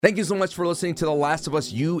Thank you so much for listening to the Last of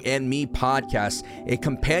Us You and Me podcast, a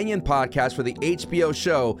companion podcast for the HBO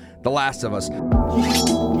show The Last of Us.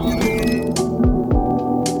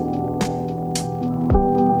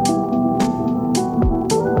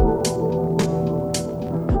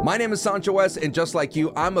 My name is Sancho West, and just like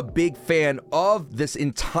you, I'm a big fan of this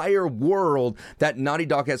entire world that Naughty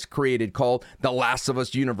Dog has created called The Last of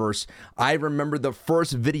Us universe. I remember the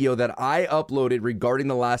first video that I uploaded regarding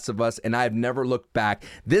The Last of Us, and I've never looked back.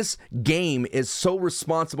 This game is so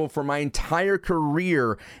responsible for my entire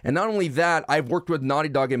career, and not only that, I've worked with Naughty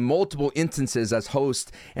Dog in multiple instances as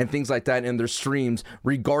host and things like that in their streams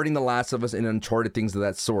regarding The Last of Us and Uncharted, things of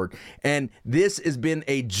that sort. And this has been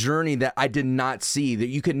a journey that I did not see, that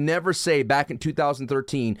you could never say back in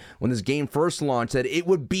 2013 when this game first launched that it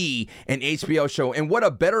would be an HBO show. And what a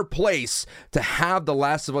better place to have The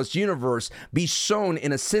Last of Us universe be shown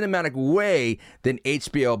in a cinematic way than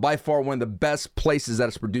HBO. By far one of the best places that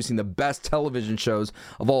is producing the best television shows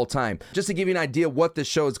of all time. Just to give you an idea what this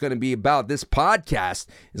show is going to be about, this podcast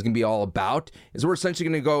is going to be all about, is we're essentially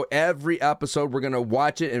going to go every episode, we're going to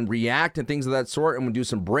watch it and react and things of that sort, and we'll do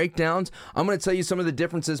some breakdowns. I'm going to tell you some of the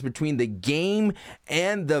differences between the game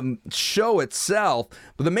and the show itself.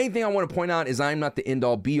 But the main thing I want to point out is I'm not the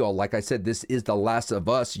end-all be-all. Like I said, this is the Last of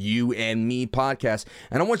Us You and Me podcast,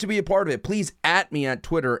 and I want you to be a part of it. Please at me at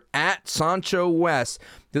Twitter at Sancho West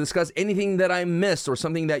to discuss anything that I missed or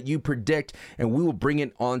something that you predict, and we will bring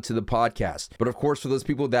it onto the podcast. But of course, for those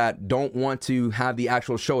people that don't want to have the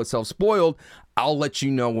actual show itself spoiled, I'll let you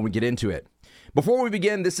know when we get into it. Before we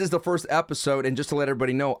begin, this is the first episode, and just to let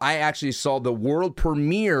everybody know, I actually saw the world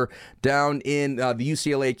premiere down in the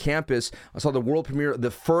UCLA campus. I saw the world premiere of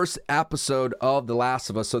the first episode of The Last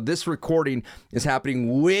of Us. So this recording is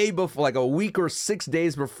happening way before, like a week or 6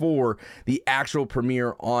 days before the actual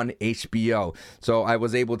premiere on HBO. So I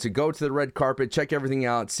was able to go to the red carpet, check everything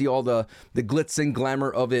out, see all the glitz and glamour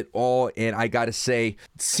of it all, and I gotta say,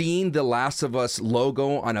 seeing The Last of Us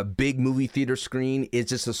logo on a big movie theater screen is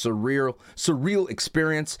just a surreal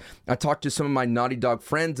experience. I talked to some of my Naughty Dog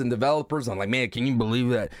friends and developers. I'm like, man, can you believe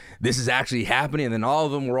that this is actually happening? And then all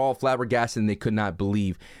of them were all flabbergasted, and they could not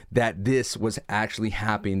believe that this was actually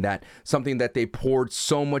happening, that something that they poured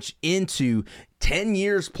so much into 10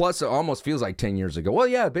 years plus, it almost feels like 10 years ago. Well,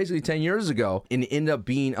 yeah, basically 10 years ago, and it ended up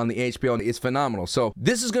being on the HBO, and it's phenomenal. So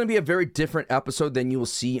this is going to be a very different episode than you will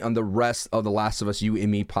see on the rest of the Last of Us You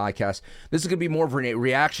and Me podcast. This is going to be more of a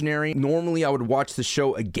reactionary. Normally, I would watch the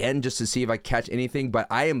show again just to see if I catch anything, but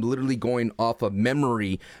I am literally going off of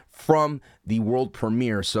memory from the world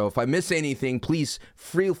premiere. So if I miss anything, please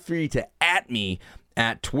feel free to at me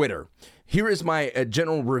at Twitter. Here is my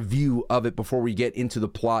general review of it before we get into the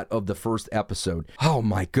plot of the first episode. Oh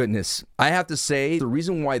my goodness. I have to say, the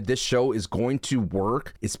reason why this show is going to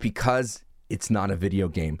work is because it's not a video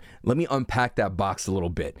game. Let me unpack that box a little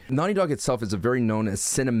bit. Naughty Dog itself is a very known as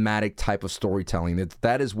cinematic type of storytelling.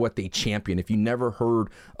 That is what they champion. If you never heard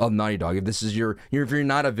of Naughty Dog, if this is if you're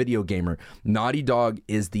not a video gamer, Naughty Dog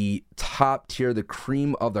is the top tier, the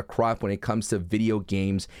cream of the crop when it comes to video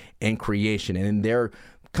games and creation. And they're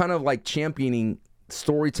kind of like championing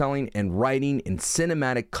storytelling and writing and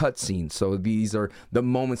cinematic cutscenes. So these are the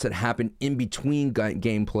moments that happen in between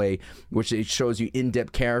gameplay, which it shows you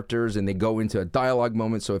in-depth characters and they go into a dialogue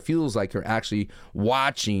moment. So it feels like you're actually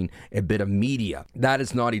watching a bit of media. That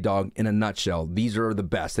is Naughty Dog in a nutshell. These are the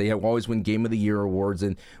best. They always win Game of the Year awards,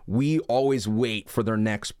 and we always wait for their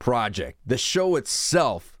next project. The show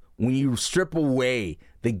itself, when you strip away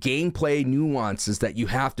the gameplay nuances that you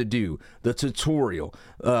have to do, the tutorial,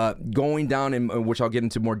 going down, in which I'll get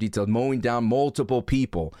into more details, mowing down multiple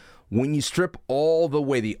people. When you strip all the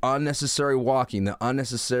way, the unnecessary walking, the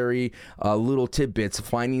unnecessary little tidbits,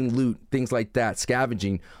 finding loot, things like that,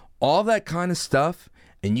 scavenging, all that kind of stuff,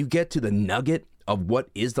 and you get to the nugget of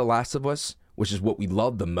what is The Last of Us, which is what we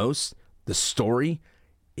love the most, the story,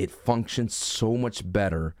 it functions so much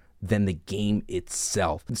better than the game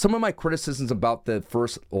itself. Some of my criticisms about the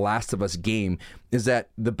first Last of Us game is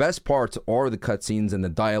that the best parts are the cutscenes and the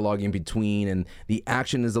dialogue in between, and the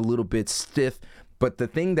action is a little bit stiff, but the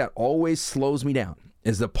thing that always slows me down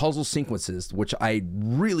is the puzzle sequences, which I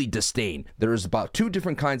really disdain. There's about two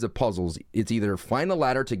different kinds of puzzles. It's either find a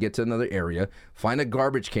ladder to get to another area, find a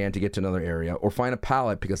garbage can to get to another area, or find a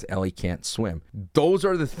pallet because Ellie can't swim. Those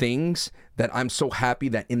are the things that I'm so happy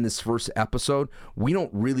that in this first episode, we don't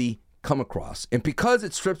really come across. And because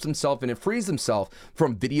it strips himself and it frees himself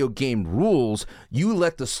from video game rules, you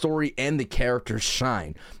let the story and the characters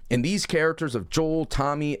shine. And these characters of Joel,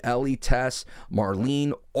 Tommy, Ellie, Tess,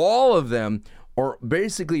 Marlene, all of them are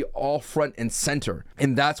basically all front and center.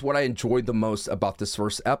 And that's what I enjoyed the most about this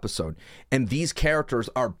first episode. And these characters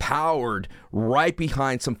are powered right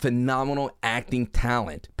behind some phenomenal acting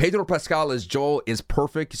talent. Pedro Pascal as Joel is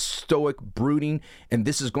perfect, stoic, brooding, and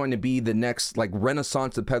this is going to be the next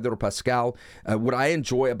renaissance of Pedro Pascal. What I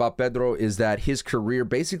enjoy about Pedro is that his career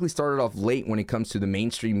basically started off late when it comes to the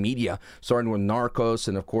mainstream media, starting with Narcos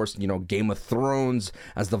and of course, Game of Thrones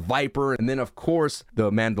as the Viper, and then of course the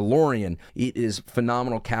Mandalorian. It is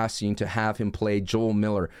phenomenal casting to have him play Joel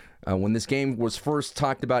Miller. When this game was first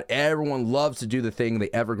talked about, everyone loves to do the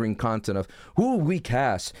evergreen content of who we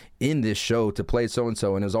cast in this show to play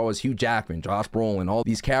so-and-so, and it was always Hugh Jackman, Josh Brolin, all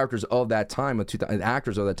these characters of that time,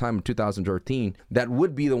 actors of that time in 2013, that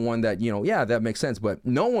would be the one that, that makes sense, but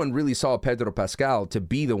no one really saw Pedro Pascal to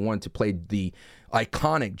be the one to play the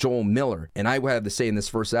iconic Joel Miller, and I have to say in this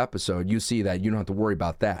first episode, you see that you don't have to worry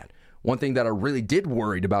about that. One thing that I really did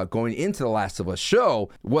worried about going into The Last of Us show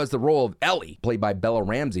was the role of Ellie, played by Bella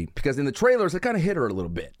Ramsey, because in the trailers, it kind of hit her a little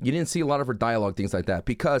bit. You didn't see a lot of her dialogue, things like that,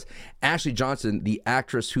 because Ashley Johnson, the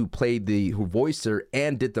actress who voiced her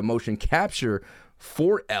and did the motion capture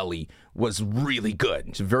for Ellie, was really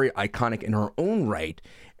good. She's very iconic in her own right.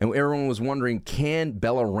 And everyone was wondering, can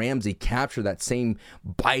Bella Ramsey capture that same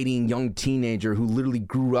biting young teenager who literally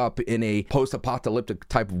grew up in a post-apocalyptic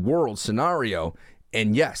type of world scenario?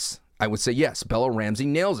 And yes, I would say yes, Bella Ramsey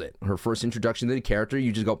nails it. Her first introduction to the character,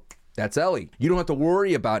 you just go, that's Ellie. You don't have to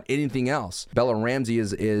worry about anything else. Bella Ramsey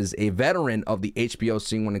is a veteran of the HBO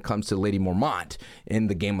scene when it comes to Lady Mormont in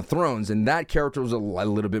the Game of Thrones. And that character was a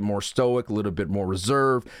little bit more stoic, a little bit more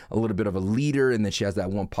reserved, a little bit of a leader. And then she has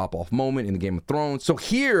that one pop-off moment in the Game of Thrones. So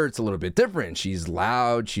here, it's a little bit different. She's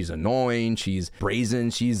loud, she's annoying, she's brazen,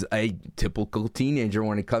 she's a typical teenager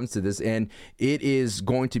when it comes to this. And it is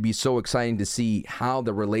going to be so exciting to see how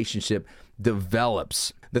the relationship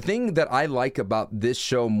develops. The thing that I like about this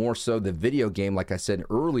show more so the video game, like I said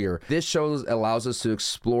earlier, this show allows us to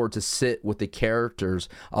explore, to sit with the characters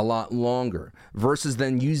a lot longer versus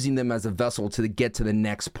then using them as a vessel to get to the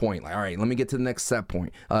next point. Like, all right, let me get to the next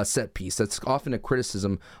set piece. That's often a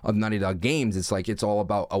criticism of Naughty Dog games. It's like it's all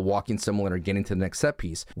about a walking simulator getting to the next set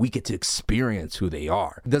piece. We get to experience who they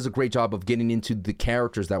are. It does a great job of getting into the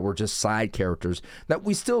characters that were just side characters that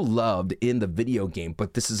we still loved in the video game,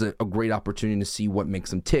 but this is a great opportunity to see what makes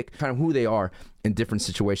them tick, kind of who they are in different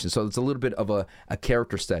situations. So it's a little bit of a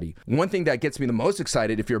character study. One thing that gets me the most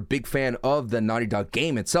excited, if you're a big fan of the Naughty Dog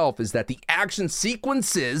game itself, is that the action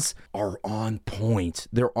sequences are on point.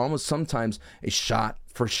 They're almost sometimes a shot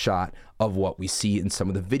for shot of what we see in some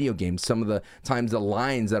of the video games. Some of the times the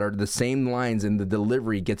lines that are the same lines in the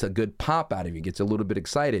delivery gets a good pop out of you, gets a little bit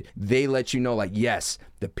excited. They let you know, like, yes,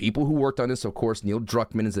 the people who worked on this, of course, Neil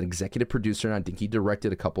Druckmann is an executive producer, and I think he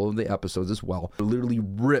directed a couple of the episodes as well, literally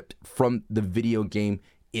ripped from the video game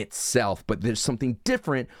itself. But there's something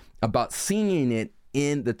different about seeing it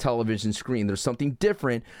in the television screen. There's something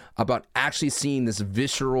different about actually seeing this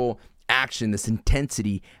visceral action, this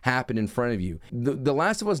intensity happen in front of you. The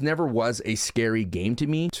Last of Us never was a scary game to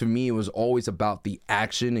me. To me, it was always about the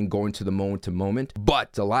action and going to the moment to moment.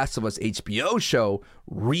 But The Last of Us HBO show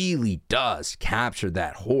really does capture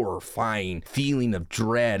that horrifying feeling of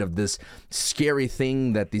dread, of this scary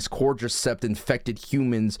thing that these cordyceps infected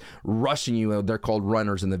humans rushing you. They're called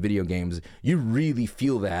runners in the video games. You really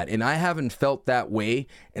feel that. And I haven't felt that way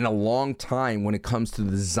in a long time when it comes to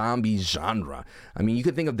the zombie genre. I mean, you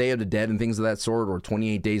could think of Day of the Dead and things of that sort, or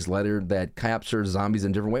 28 Days Later, that captures zombies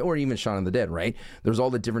in a different way, or even Shaun of the Dead, right? There's all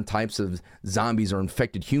the different types of zombies or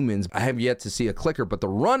infected humans. I have yet to see a clicker, but the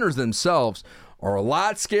runners themselves are a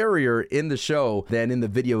lot scarier in the show than in the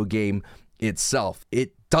video game itself.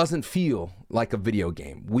 It doesn't feel like a video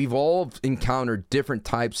game. We've all encountered different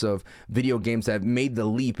types of video games that have made the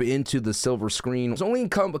leap into the silver screen. There's only a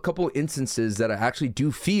couple of instances that I actually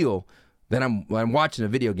do feel that I'm watching a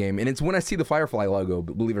video game, and it's when I see the Firefly logo,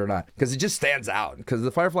 believe it or not, because it just stands out, because the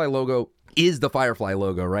Firefly logo is the Firefly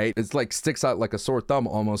logo, right? It's like sticks out like a sore thumb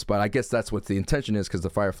almost, but I guess that's what the intention is, because the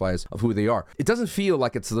Fireflies of who they are. It doesn't feel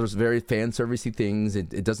like there's very fan servicey things.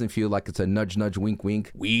 It doesn't feel like it's a nudge, nudge, wink,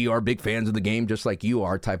 wink. We are big fans of the game just like you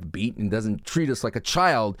are type of beat, and doesn't treat us like a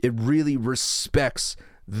child. It really respects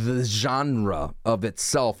the genre of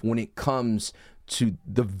itself when it comes to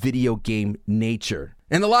the video game nature.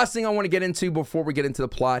 And the last thing I want to get into before we get into the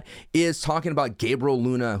plot is talking about Gabriel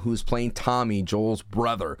Luna, who's playing Tommy, Joel's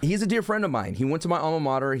brother. He's a dear friend of mine. He went to my alma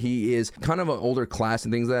mater. He is kind of an older class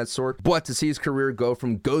and things of that sort. But to see his career go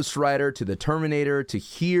from Ghost Rider to the Terminator to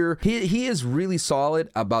here, he is really solid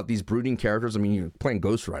about these brooding characters. I mean, you're playing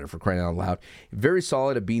Ghost Rider, for crying out loud. Very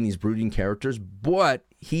solid at being these brooding characters, but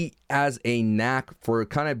he has a knack for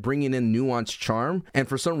kind of bringing in nuanced charm. And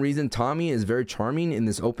for some reason, Tommy is very charming in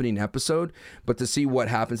this opening episode. But to see what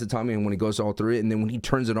happens to Tommy and when he goes all through it, and then when he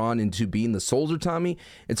turns it on into being the soldier Tommy,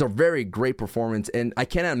 it's a very great performance. And I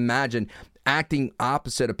cannot imagine acting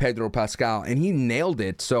opposite of Pedro Pascal, and he nailed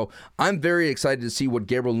it. So I'm very excited to see what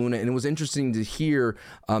Gabriel Luna, and it was interesting to hear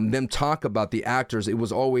them talk about the actors. It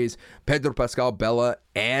was always Pedro Pascal, Bella,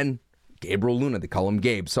 and Gabriel Luna. They call him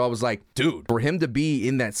Gabe. So I was like, dude, for him to be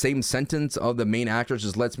in that same sentence of the main actors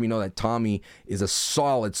just lets me know that Tommy is a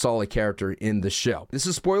solid character in the show. This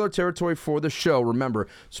is spoiler territory for the show. Remember,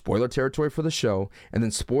 spoiler territory for the show, and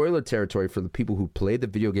then spoiler territory for the people who played the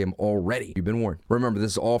video game already. You've been warned. Remember,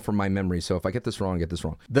 this is all from my memory, so if I get this wrong, I get this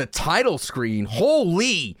wrong. The title screen,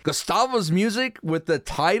 holy! Gustavo's music with the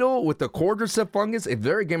title, with the Cordyceps fungus, a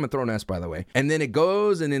very Game of Thrones-esque, by the way. And then it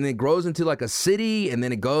goes, and then it grows into like a city, and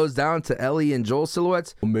then it goes down to Ellie and Joel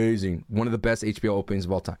silhouettes. Amazing. One of the best HBO openings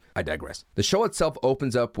of all time. I digress. The show itself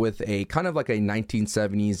opens up with a kind of like a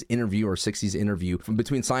 1970s interview or 60s interview from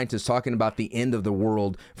between scientists talking about the end of the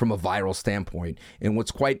world from a viral standpoint. And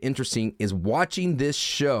what's quite interesting is watching this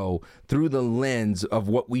show through the lens of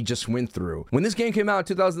what we just went through. When this game came out in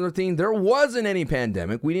 2013, there wasn't any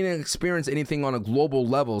pandemic. We didn't experience anything on a global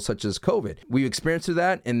level such as COVID. We experienced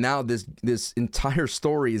that, and now this entire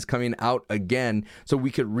story is coming out again so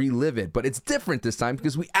we could relive it. But it's different this time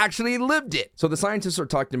because we actually lived it. So the scientists are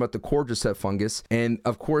talking about the Cordyceps fungus, and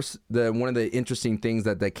of course, one of the interesting things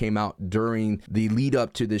that came out during the lead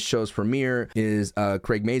up to this show's premiere is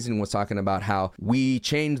Craig Mazin was talking about how we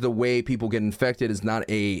changed the way people get infected. Is not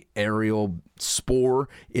a aerial spore.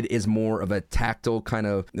 It is more of a tactile kind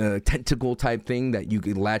of tentacle type thing that you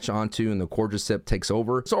could latch onto, and the Cordyceps takes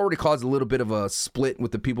over. It's already caused a little bit of a split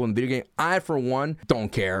with the people in the video game. I, for one,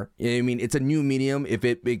 don't care. I mean, it's a new medium. If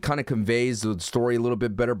it kind of conveys the story a little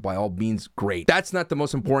bit better, by all means, great. That's not the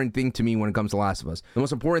most important thing to me when it comes to Last of Us. The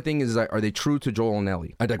most important thing is, are they true to Joel and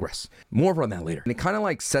Ellie? I digress. More on that later. And it kind of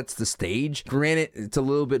like sets the stage. Granted, it's a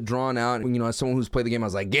little bit drawn out. You know, as someone who's played the game, I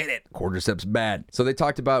was like, get it. Cordyceps bad. So they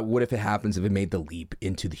talked about what if it happens if it made the leap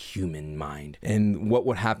into the human mind. And what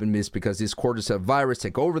would happen is because this Cordyceps virus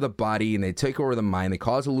take over the body and they take over the mind, they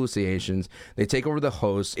cause hallucinations, they take over the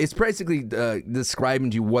host. It's basically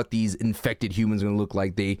describing to you what these infected humans are going to look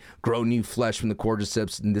like. They grow new flesh from the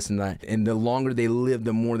Cordyceps and this and that. And the longer they live,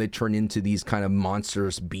 the more they turn into these kind of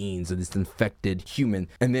monstrous beings, this infected human.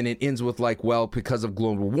 And then it ends with like, well, because of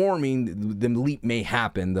global warming, the leap may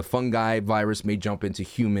happen. The fungi virus may jump into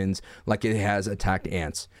humans like it has attacked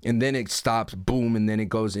ants. And then it stops, boom, and then it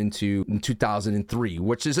goes into 2003,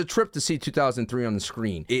 which is a trip to see 2003 on the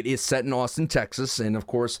screen. It is set in Austin, Texas. And of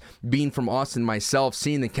course, being from Austin myself,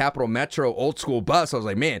 seeing the Capital Metro old school bus, I was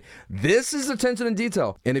like, man, this is attention to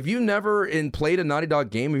detail. And if you've never played a Naughty Dog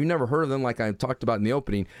game, if you've never heard of them, like I talked about in the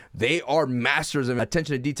opening, they are masters of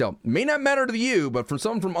attention to detail. May not matter to you, but for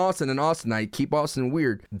someone from Austin and Austinite, keep Austin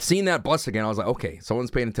weird. Seeing that bus again, I was like, okay,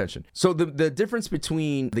 someone's paying attention. So the difference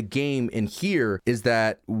between the game and here is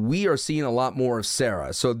that we are seeing a lot more of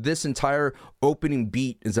Sarah. So this entire opening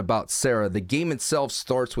beat is about Sarah. The game itself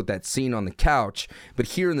starts with that scene on the couch, but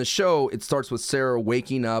here in the show, it starts with Sarah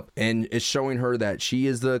waking up and is showing her that she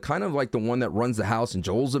is the kind of like the one that runs the house, and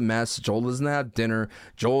Joel's a mess. Joel doesn't have dinner.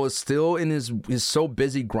 Joel is still in is so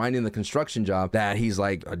busy grinding the construction job that he's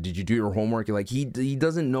like, did you do your homework? Like he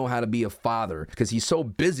doesn't know how to be a father because he's so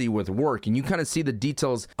busy with work. And you kind of see the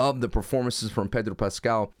details of the performances from Pedro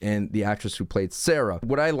Pascal and the actress who played Sarah.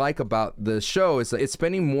 What I like about the show is that it's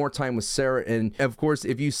spending more time with Sarah. And of course,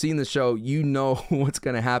 if you've seen the show, you know what's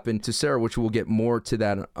going to happen to Sarah, which we'll get more to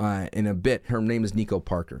that in a bit. Her name is Nico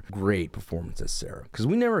Parker. Great performance as Sarah, because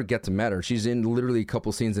we never get to meet her. She's in literally a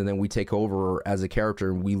couple scenes, and then we take over her as a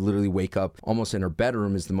character. We literally wake up almost in her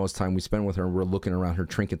bedroom is the most time we spend with her, and we're looking around her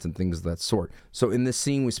trinkets and things of that sort. So in this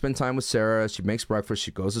scene, we spend time with Sarah. She makes breakfast.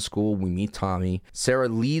 She goes to school. We meet Tommy. Sarah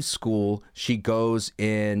leaves school. She goes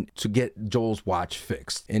in to get Joel's watch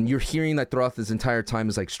fixed. And you're hearing that throughout this entire time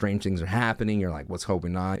is like strange things are happening. You're like, what's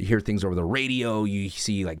going on? You hear things over the radio. You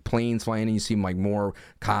see like planes flying in. You see like more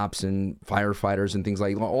cops and firefighters and things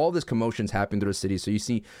like all this commotion's happening through the city. So you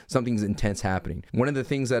see something's intense happening. One of the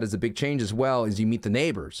things that is a big change as well is you meet the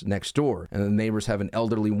neighbors next door. And the neighbors have an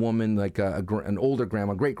elderly woman, like an older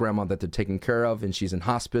grandma, great grandma that they're taking care of, and she's in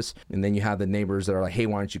hospice. And then you have the neighbors that are like, hey,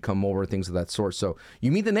 why don't you come over? Things of that sort. So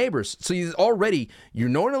you meet the neighbors. So you're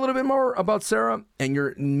knowing a little bit more about Sarah, and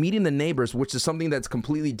you're meeting the neighbors, which is something that's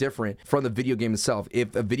completely different from the video game itself.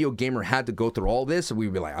 If a video gamer had to go through all this,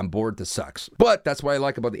 we'd be like, I'm bored, this sucks. But that's what I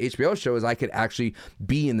like about the HBO show is I could actually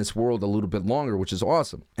be in this world a little bit longer, which is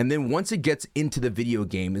awesome. And then once it gets into the video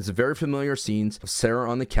game, it's very familiar scenes of Sarah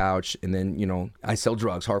on the couch, and then, you know, I sell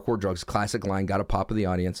drugs, hardcore drugs, classic line, got a pop of the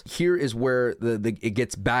audience. Here is where it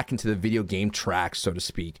gets back into the video game track, so to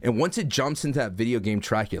speak. And once it jumps into that video game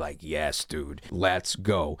track, you're like, yes, dude, let's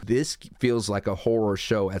go. This feels like a horror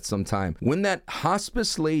show at some time. When that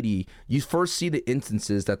hospice lady, you first see the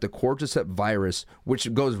instances that the cordyceps virus,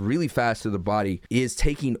 which goes really fast to the body, is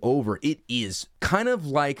taking over. It is kind of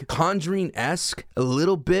like Conjuring-esque, a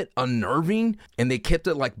little bit unnerving, and they kept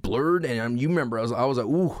it like blurred. And you remember, I was like,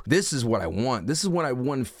 ooh, this is what I want. This is what I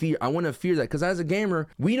want to fear. I want to fear that, because as a gamer,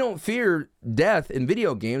 we don't fear death in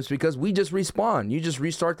video games because we just respawn. You just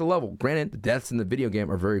restart the level. Granted, the deaths in the video game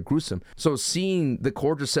are very gruesome. So seeing the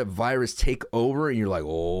cordyceps virus take over, and you're like,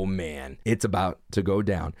 oh man, it's about to go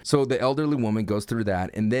down. So the elderly woman goes through that,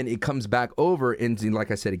 and then it comes back over into, like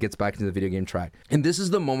I said, it gets back into the video game track. And this is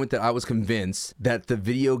the moment that I was convinced that the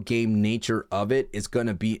video game nature of it is going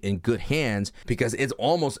to be in good hands, because it's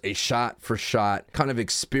almost a shot for shot kind of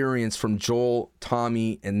experience from Joel,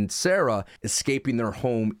 Tommy, and Sarah escaping their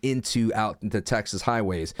home out into Texas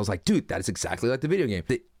highways. I was like, dude, that is exactly like the video game.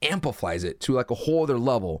 It amplifies it to like a whole other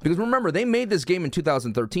level. Because remember, they made this game in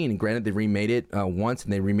 2013, and granted, they remade it once,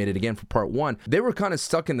 and they remade it again for part 1. They were kind of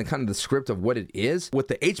stuck in the script of what it is. With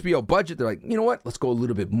the HBO budget, they're like, you know what? Let's go a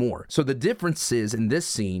little bit more. So the difference is in this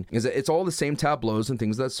scene is that it's all the same tableaus and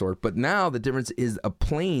things of that sort, but now the difference is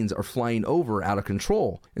planes are flying over out of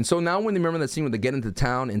control. And so now when they remember that scene when they get into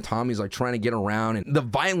town and Tommy's like trying to get around, and the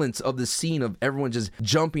violence of the scene of everyone just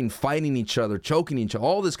jumping, fighting each other, choking each other,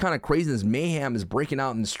 all this kind of craziness, mayhem is breaking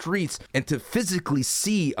out in the streets, and to physically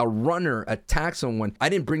see a runner attack someone. I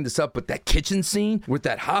didn't bring this up, but that kitchen scene with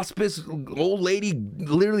that hospice old lady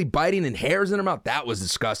literally biting and hairs in her mouth, that was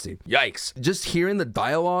disgusting. Yikes. Just hearing the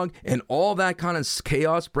dialogue and all that kind of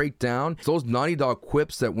chaos break down, those Naughty Dog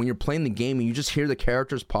quips that when you're playing the game and you just hear the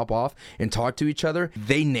characters pop off and talk to each other,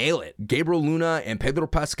 they nail it. Gabriel Luna and Pedro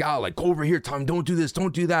Pascal, like, go over here, Tom, don't do this,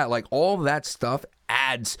 don't do that. Like, all that stuff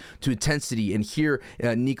adds to intensity. And here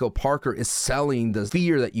Nico Parker is selling the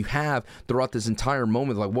fear that you have throughout this entire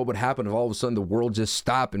moment. Like, what would happen if all of a sudden the world just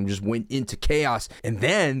stopped and just went into chaos? And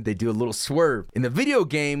then they do a little swerve. In the video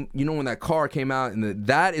game, you know, when that car came out, and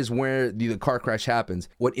that is where the car crash happens.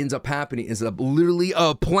 What ends up happening is literally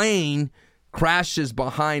a plane crashes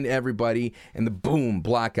behind everybody, and the boom,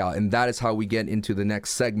 blackout. And that is how we get into the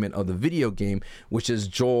next segment of the video game, which is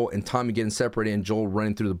Joel and Tommy getting separated and Joel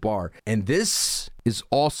running through the bar. And this is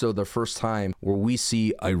also the first time where we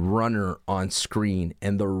see a runner on screen,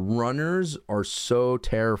 and the runners are so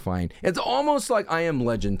terrifying. It's almost like I Am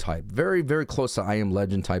Legend type, very, very close to I Am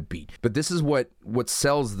Legend type beat. But this is what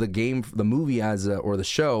sells the game, the movie or the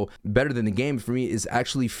show better than the game for me, is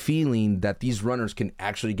actually feeling that these runners can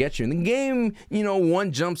actually get you. In the game, you know,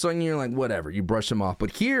 one jumps on you, you're like, whatever, you brush them off.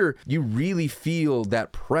 But here, you really feel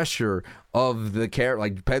that pressure of the character,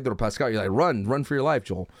 like Pedro Pascal. You're like, run for your life,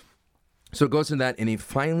 Joel. So it goes into that, and it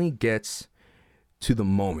finally gets to the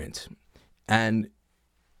moment. And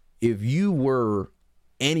if you were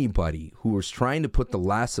anybody who was trying to put The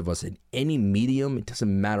Last of Us in any medium, it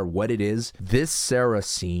doesn't matter what it is, this Sarah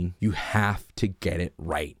scene, you have to get it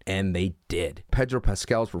right. And they did. Pedro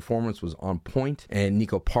Pascal's performance was on point, and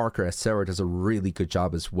Nico Parker as Sarah does a really good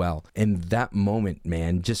job as well. And that moment,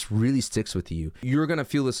 man, just really sticks with you. You're going to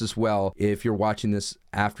feel this as well if you're watching this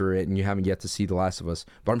after it and you haven't yet to see The Last of Us.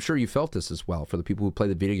 But I'm sure you felt this as well for the people who play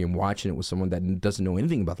the video game, watching it with someone that doesn't know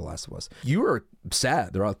anything about The Last of Us. You are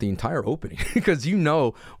sad throughout the entire opening because you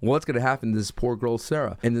know what's going to happen to this poor girl,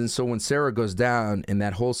 Sarah. And then so when Sarah goes down and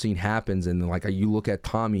that whole scene happens, and like you look at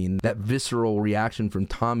Tommy and that visceral reaction from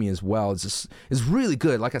Tommy as well, it's really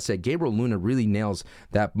good. Like I said, Gabriel Luna really nails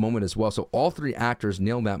that moment as well. So all three actors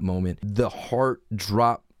nail that moment. The heart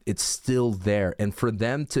drop, it's still there. And for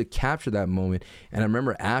them to capture that moment, and I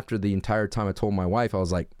remember after the entire time I told my wife, I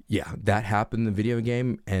was like, yeah, that happened in the video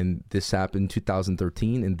game, and this happened in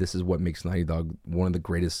 2013, and this is what makes Naughty Dog one of the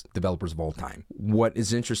greatest developers of all time. What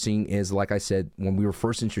is interesting is, like I said, when we were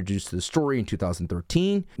first introduced to the story in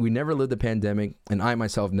 2013, we never lived a pandemic, and I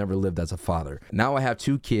myself never lived as a father. Now I have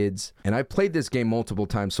 2 kids, and I played this game multiple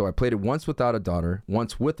times, so I played it once without a daughter,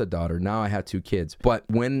 once with a daughter. Now I have 2 kids. But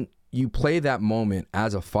when you play that moment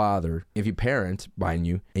as a father, if you parent, mind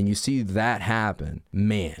you, and you see that happen,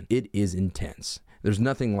 man, it is intense. There's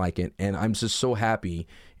nothing like it, and I'm just so happy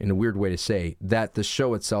in a weird way to say, that the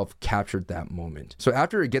show itself captured that moment. So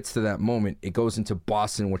after it gets to that moment, it goes into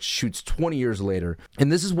Boston, which shoots 20 years later.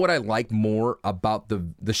 And this is what I like more about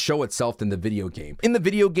the show itself than the video game. In the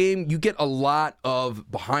video game, you get a lot of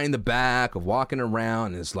behind the back, of walking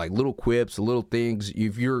around, and it's like little quips, little things.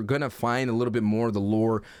 If you're gonna find a little bit more of the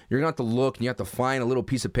lore, you're gonna have to look and you have to find a little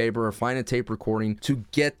piece of paper or find a tape recording to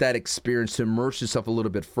get that experience, to immerse yourself a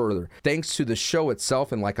little bit further. Thanks to the show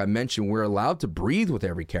itself, and like I mentioned, we're allowed to breathe with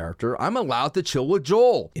every character. I'm allowed to chill with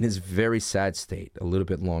Joel in his very sad state a little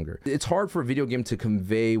bit longer. It's hard for a video game to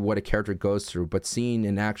convey what a character goes through, but seeing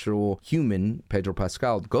an actual human, Pedro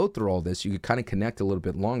Pascal, go through all this, you could kind of connect a little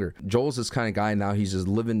bit longer. Joel's this kind of guy now, he's just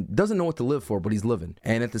living, doesn't know what to live for, but he's living.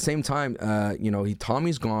 And at the same time,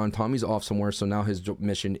 Tommy's gone, Tommy's off somewhere, so now his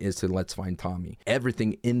mission is to let's find Tommy.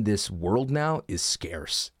 Everything in this world now is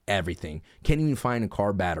scarce. Everything. Can't even find a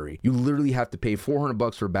car battery. You literally have to pay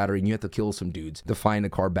 $400 for a battery, and you have to kill some dudes to find a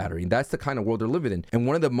car battery. And that's the kind of world they're living in. And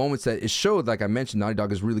one of the moments that it showed, like I mentioned, Naughty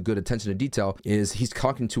Dog is really good attention to detail, is he's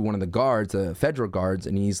talking to one of the guards, the federal guards,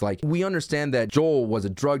 and he's like, we understand that Joel was a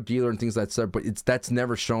drug dealer and things like that, but that's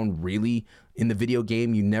never shown really. In the video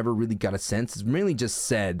game, you never really got a sense. It's really just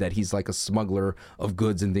said that he's like a smuggler of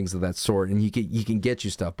goods and things of that sort, and he can get you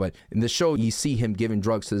stuff. But in the show, you see him giving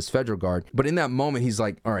drugs to this federal guard. But in that moment, he's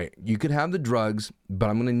like, all right, you could have the drugs, but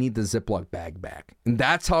I'm going to need the Ziploc bag back. And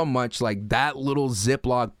that's how much, like, that little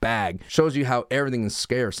Ziploc bag shows you how everything is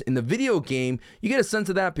scarce. In the video game, you get a sense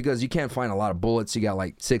of that because you can't find a lot of bullets. You got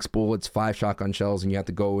like 6 bullets, 5 shotgun shells, and you have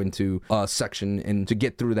to go into a section. And to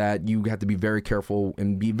get through that, you have to be very careful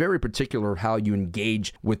and be very particular how you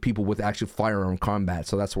engage with people with actual firearm combat.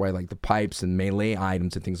 So that's why like the pipes and melee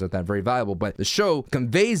items and things like that very valuable. But the show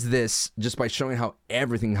conveys this just by showing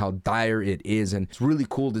how dire it is. And it's really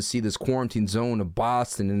cool to see this quarantine zone of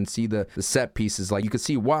Boston and see the set pieces. Like you can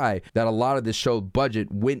see why that a lot of this show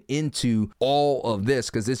budget went into all of this,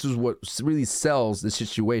 because this is what really sells the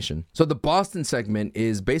situation. So the Boston segment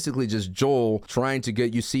is basically just Joel trying to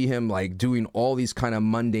you see him like doing all these kind of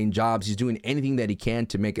mundane jobs. He's doing anything that he can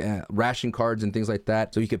to make ration cards and things like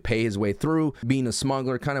that so he could pay his way through, being a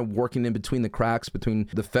smuggler, kind of working in between the cracks between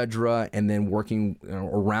the Fedra and then working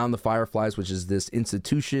around the Fireflies, which is this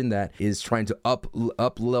institution that is trying to up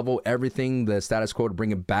level everything, the status quo, to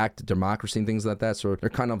bring it back to democracy and things like that. So they're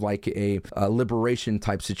kind of like a liberation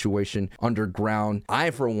type situation underground.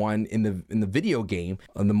 I, for one, in the video game,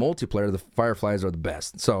 in the multiplayer, the Fireflies are the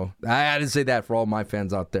best. So I had to say that for all my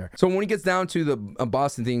fans out there. So when it gets down to the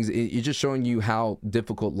Boston things, it's just showing you how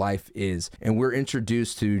difficult life is. And we're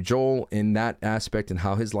introduced to Joel in that aspect and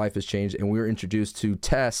how his life has changed. And we're introduced to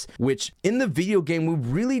Tess, which in the video game, we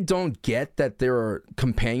really don't get that there are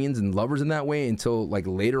companions and lovers in that way until like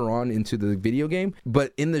later on into the video game.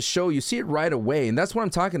 But in the show, you see it right away. And that's what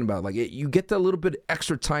I'm talking about. Like you get that little bit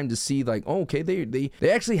extra time to see like, oh, okay, they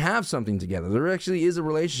actually have something together. There actually is a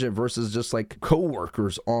relationship versus just like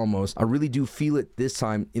co-workers almost. I really do feel it this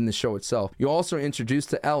time in the show itself. You're also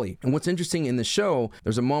introduced to Ellie. And what's interesting in the show,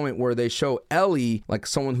 there's a moment where they show Ellie, like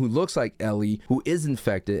someone who looks like Ellie, who is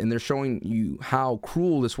infected, and they're showing you how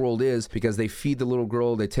cruel this world is because they feed the little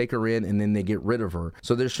girl, they take her in, and then they get rid of her.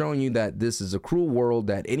 So they're showing you that this is a cruel world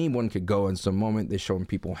that anyone could go in some moment. They're showing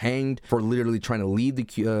people hanged for literally trying to leave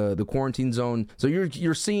the quarantine zone. So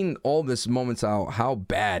you're seeing all this moments how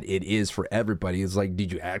bad it is for everybody. It's like,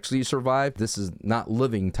 did you actually survive? This is not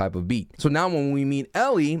living type of beat. So now when we meet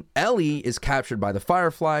Ellie is captured by the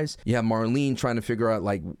Fireflies. You have Marlene trying to figure out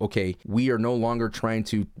like, okay, we are no longer trying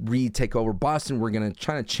to retake over Boston. We're going to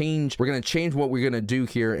try to change. We're going to change what we're going to do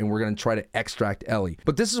here, and we're going to try to extract Ellie.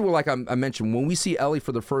 But this is where, like I mentioned, when we see Ellie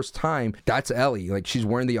for the first time, that's Ellie. Like she's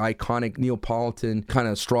wearing the iconic Neapolitan kind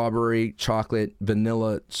of strawberry, chocolate,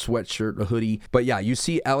 vanilla sweatshirt, a hoodie. But yeah, you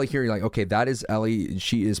see Ellie here, you're like, okay, that is Ellie.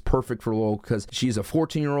 She is perfect for Lowell because she's a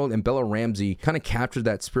 14-year-old, and Bella Ramsey kind of captured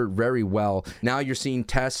that spirit very well. Now you're seeing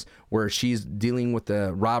Tess, where she's dealing with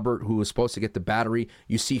the Robert, who was supposed to get the battery.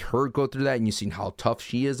 You see her go through that, and you see how tough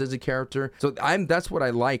she is as a character. So that's what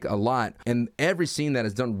I like a lot. And every scene that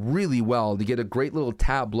is done really well to get a great little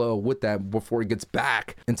tableau with that before it gets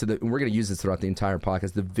back into and we're going to use this throughout the entire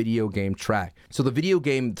podcast, the video game track. So the video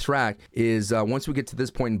game track is once we get to this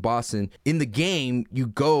point in Boston, in the game, you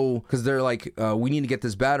go, because they're like, we need to get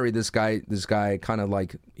this battery. This guy kind of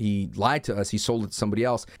like, He lied to us. He sold it to somebody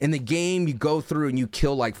else. In the game, you go through and you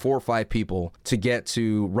kill like 4 or 5 people to get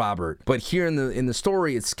to Robert. But here in the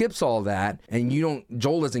story, it skips all that, and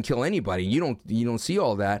Joel doesn't kill anybody. You don't see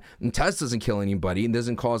all that. And Tess doesn't kill anybody and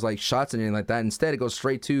doesn't cause like shots and anything like that. Instead, it goes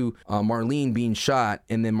straight to Marlene being shot,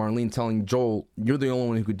 and then Marlene telling Joel, "You're the only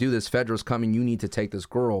one who could do this. Fedra's coming. You need to take this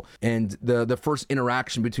girl." And the first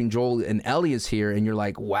interaction between Joel and Ellie is here, and you're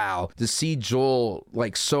like, wow, to see Joel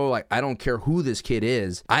like I don't care who this kid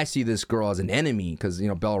is. I see this girl as an enemy because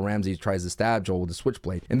Bella Ramsey tries to stab Joel with the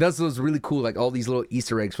switchblade, and that's what's really cool. Like all these little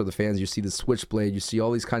Easter eggs for the fans. You see the switchblade. You see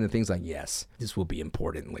all these kind of things. Like, yes, this will be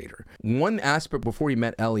important later. One aspect before he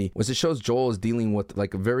met Ellie was it shows Joel is dealing with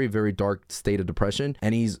like a very, very dark state of depression,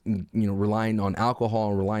 and he's relying on alcohol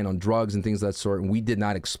and relying on drugs and things of that sort. And we did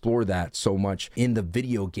not explore that so much in the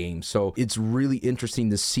video game, so it's really interesting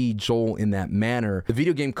to see Joel in that manner. The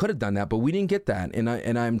video game could have done that, but we didn't get that, and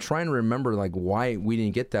I'm trying to remember like why we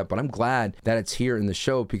didn't get that. But I'm glad that it's here in the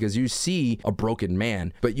show, because you see a broken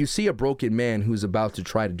man, but you see a broken man who's about to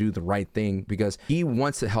try to do the right thing because he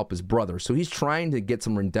wants to help his brother. So he's trying to get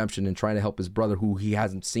some redemption and trying to help his brother who he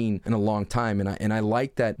hasn't seen in a long time. And I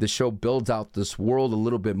like that the show builds out this world a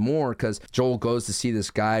little bit more, because Joel goes to see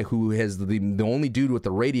this guy who has the only dude with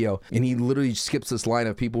the radio, and he literally skips this line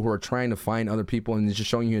of people who are trying to find other people, and it's just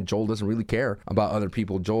showing you that Joel doesn't really care about other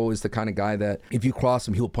people. Joel is the kind of guy that if you cross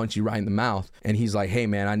him, he'll punch you right in the mouth. And he's like, hey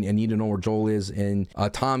man, I need to know where Joel is, and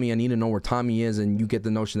Tommy, I need to know where Tommy is. And you get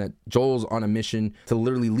the notion that Joel's on a mission to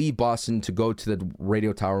literally leave Boston to go to the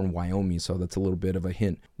radio tower in Wyoming. So that's a little bit of a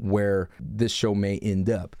hint where this show may end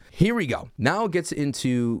up. Here we go. Now it gets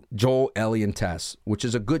into Joel, Ellie, and Tess, which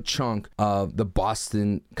is a good chunk of the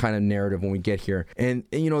Boston kind of narrative when we get here. And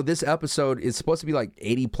this episode is supposed to be like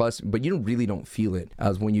 80 plus, but you really don't feel it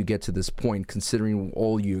as when you get to this point, considering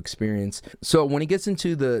all you experience. So when it gets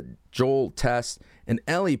into the Joel, Tess, and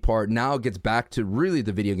Ellie part, now it gets back to really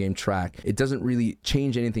the video game track. It doesn't really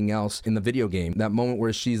change anything else in the video game. That moment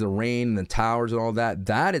where she's the rain and the towers and all that,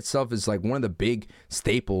 that itself is like one of the big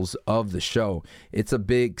staples of the show. It's a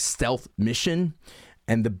big stealth mission.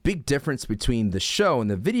 And the big difference between the show and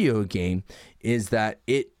the video game is that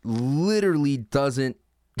it literally doesn't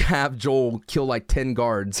have Joel kill like 10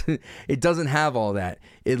 guards. It doesn't have all that.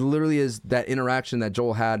 It literally is that interaction that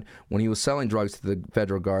Joel had when he was selling drugs to the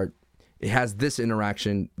federal guard. It has this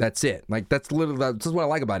interaction. That's it. Like that's what I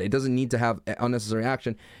like about it. It doesn't need to have unnecessary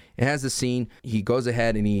action. It has the scene. He goes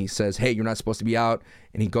ahead and he says, hey, you're not supposed to be out.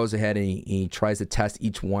 And he goes ahead and he tries to test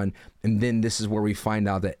each one. And then this is where we find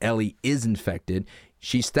out that Ellie is infected.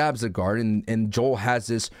 She stabs the guard, and Joel has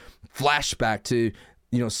this flashback to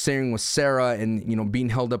staying with Sarah and being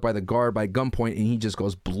held up by the guard by gunpoint, and he just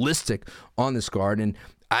goes ballistic on this guard. And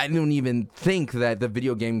I don't even think that the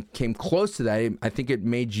video game came close to that. I think it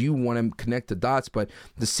made you want to connect the dots, but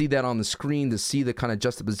to see that on the screen, to see the kind of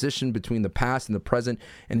juxtaposition between the past and the present,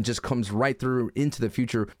 and it just comes right through into the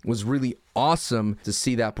future, was really awesome to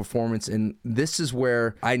see that performance. And this is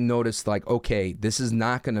where I noticed, like, okay, this is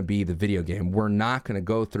not going to be the video game. We're not going to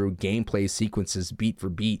go through gameplay sequences beat for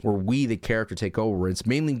beat where we, the character, take over. It's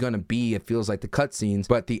mainly going to be, it feels like, the cutscenes,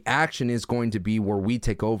 but the action is going to be where we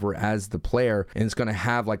take over as the player, and it's going to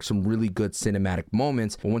have like some really good cinematic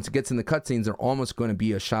moments. But once it gets in the cutscenes, they're almost going to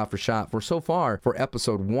be a shot for shot for so far for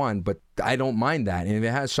episode 1, but I don't mind that. And if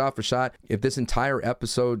it has shot for shot, if this entire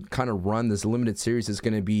episode kind of run, this limited series is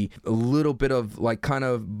going to be a little bit of like kind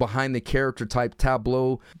of behind the character type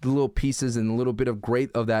tableau, the little pieces, and a little bit of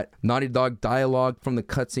great of that Naughty Dog dialogue from the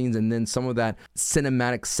cutscenes, and then some of that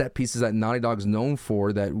cinematic set pieces that Naughty Dog's known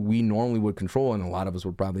for that we normally would control, and a lot of us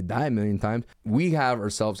would probably die a million times. We have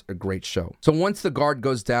ourselves a great show. So once the guard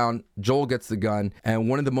goes down, Joel gets the gun, and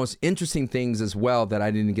one of the most interesting things as well that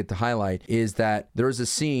I didn't get to highlight is that there's a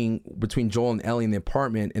scene between Joel and Ellie in the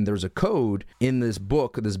apartment, and there's a code in this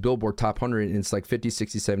book, this Billboard Top 100, and it's like 50s,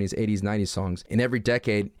 60s, 70s, 80s, 90s songs. In every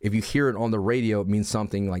decade, if you hear it on the radio, it means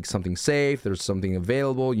something like something safe, there's something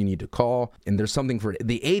available, you need to call, and there's something for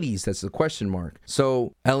the 80s that's the question mark.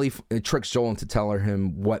 So Ellie tricks Joel into telling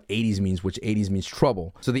him what 80s means, which 80s means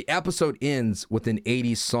trouble. So the episode ends with an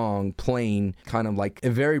 80s song playing kind of like a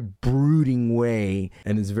very brooding way,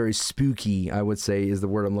 and it's very spooky, I would say is the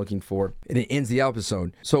word I'm looking for, and it ends the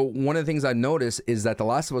episode. So one of the things I noticed is that The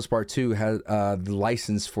Last of Us Part 2 has the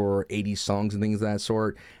license for 80s songs and things of that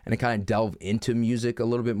sort, and it kind of delve into music a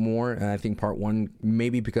little bit more. And I think Part 1,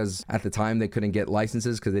 maybe because at the time they couldn't get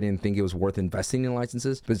licenses because they didn't think it was worth investing in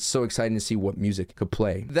licenses, but it's so exciting to see what music could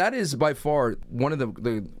play. That is by far one of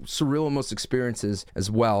the surreal most experiences as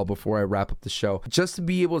well before I wrap up the show. Just to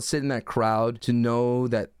be able to sit in that crowd, to know know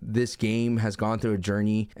that this game has gone through a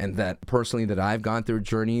journey, and that personally that I've gone through a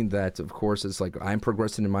journey that, of course, it's like I'm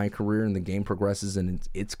progressing in my career and the game progresses in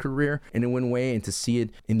its career in a way, and to see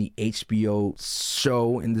it in the HBO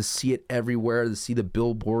show and to see it everywhere, to see the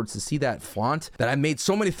billboards, to see that font that I made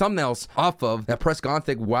so many thumbnails off of, that press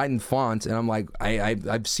Gothic widened font, and I'm like,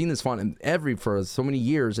 I've seen this font for so many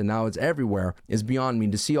years, and now it's everywhere, is beyond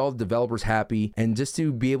me. To see all the developers happy, and just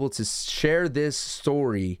to be able to share this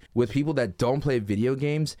story with people that don't play video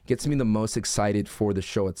games gets me the most excited for the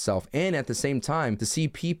show itself. And at the same time, to see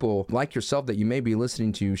people like yourself that you may be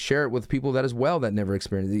listening to share it with people that as well that never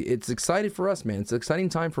experienced it. It's exciting for us, man. It's an exciting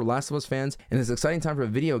time for Last of Us fans, and it's an exciting time for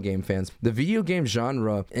video game fans. The video game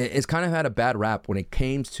genre is kind of had a bad rap when it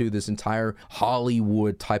came to this entire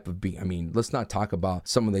Hollywood type of beat. I mean, let's not talk about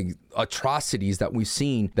some of the atrocities that we've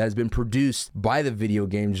seen that has been produced by the video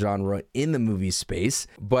game genre in the movie space,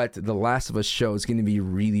 but The Last of Us show is going to be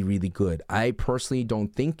really, really good. I personally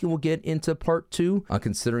don't think it will get into part 2,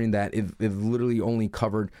 considering that it literally only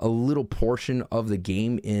covered a little portion of the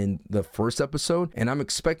game in the first episode, and I'm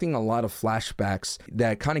expecting a lot of flashbacks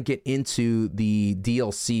that kind of get into the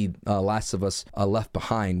DLC Last of Us Left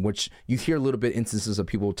Behind, which you hear a little bit instances of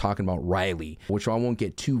people talking about Riley, which I won't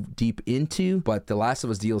get too deep into, but the Last of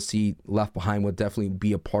Us DLC Left Behind will definitely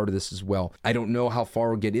be a part of this as well. I don't know how far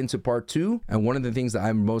we'll get into part 2, and one of the things that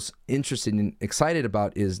I'm most interested and excited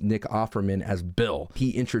about is Nick Offerman as Bill.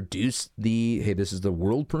 He introduced hey, this is the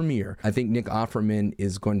world premiere. I think Nick Offerman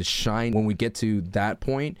is going to shine when we get to that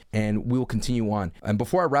point, and we will continue on. And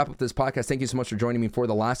before I wrap up this podcast, thank you so much for joining me for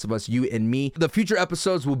The Last of Us, You and Me. The future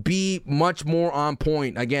episodes will be much more on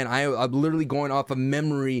point. Again, I'm literally going off a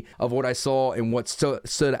memory of what I saw and what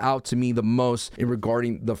stood out to me the most in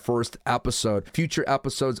regarding the first episode. Future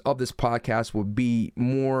episodes of this podcast will be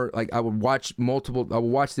more like I will watch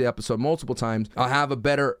the episode multiple times. I'll have a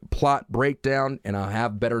better plot breakdown, and I'll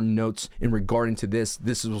have better notes in regarding to this.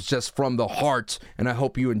 This was just from the heart, and I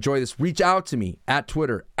hope you enjoy this. Reach out to me at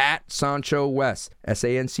Twitter at Sancho West,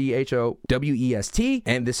 SanchoWest,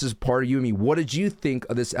 and this is part of You and Me. What did you think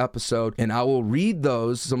of this episode? And I will read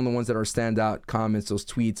some of the ones that are standout comments, those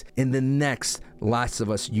tweets, in the next Last of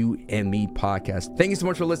Us, You and Me podcast. Thank you so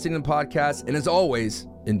much for listening to the podcast, and as always,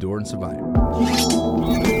 endure and survive.